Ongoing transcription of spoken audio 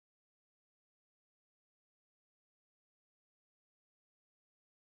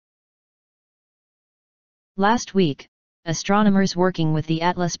Last week, astronomers working with the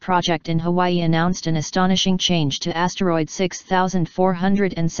Atlas project in Hawaii announced an astonishing change to asteroid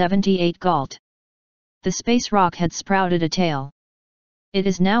 6478 Gault. The space rock had sprouted a tail. It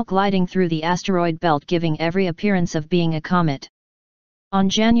is now gliding through the asteroid belt, giving every appearance of being a comet. On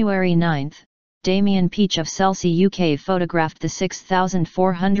January 9, Damien Peach of Chelsea, UK photographed the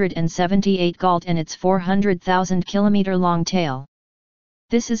 6478 Gault and its 400,000 km long tail.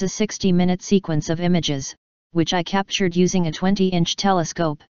 This is a 60-minute sequence of images, which I captured using a 20-inch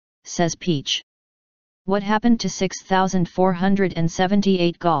telescope, says Peach. What happened to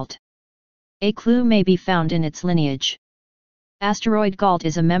 6478 Gault? A clue may be found in its lineage. Asteroid Gault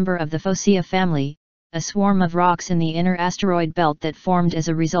is a member of the Phocea family, a swarm of rocks in the inner asteroid belt that formed as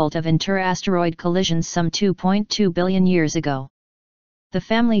a result of inter-asteroid collisions some 2.2 billion years ago. The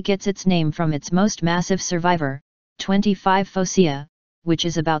family gets its name from its most massive survivor, 25 Phocea, which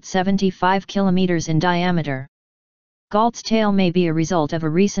is about 75 kilometers in diameter. Gault's tail may be a result of a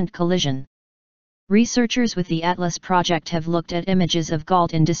recent collision. Researchers with the Atlas project have looked at images of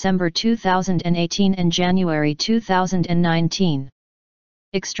Gault in December 2018 and January 2019.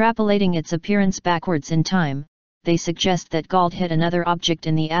 Extrapolating its appearance backwards in time, they suggest that Gault hit another object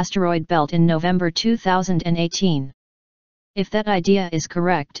in the asteroid belt in November 2018. If that idea is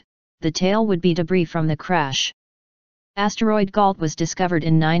correct, the tail would be debris from the crash. Asteroid Gault was discovered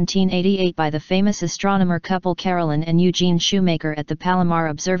in 1988 by the famous astronomer couple Carolyn and Eugene Shoemaker at the Palomar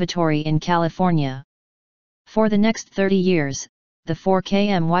Observatory in California. For the next 30 years, the 4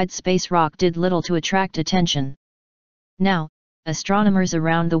 km wide space rock did little to attract attention. Now, astronomers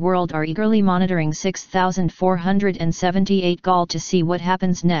around the world are eagerly monitoring 6478 Gault to see what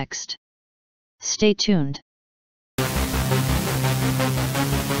happens next. Stay tuned.